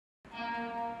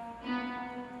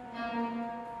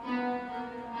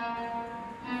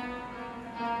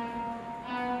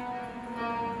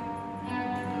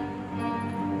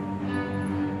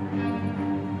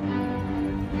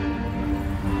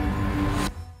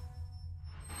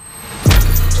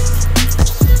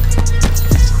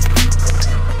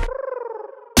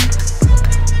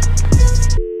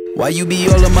Why you be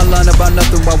all on my line about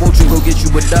nothing? Why won't you go get you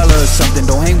 $1 or something?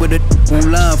 Don't hang with it, won't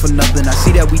line for nothing. I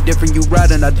see that we different, you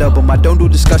riding, I double. I don't do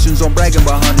discussions on bragging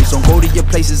about hundreds. Don't go to your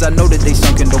places, I know that they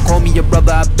sunken. Don't call me your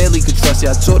brother, I barely could trust you.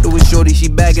 I talked to a shorty, she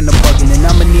bagging the bucket. And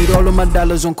I'ma need all of my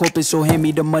dollars on corporate, so hand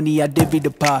me the money, I divvy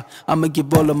the pie. I'ma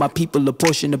give all of my people a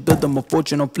portion to build them a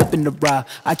fortune. I'm flipping the ride.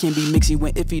 I can't be mixy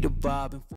when iffy the vibe.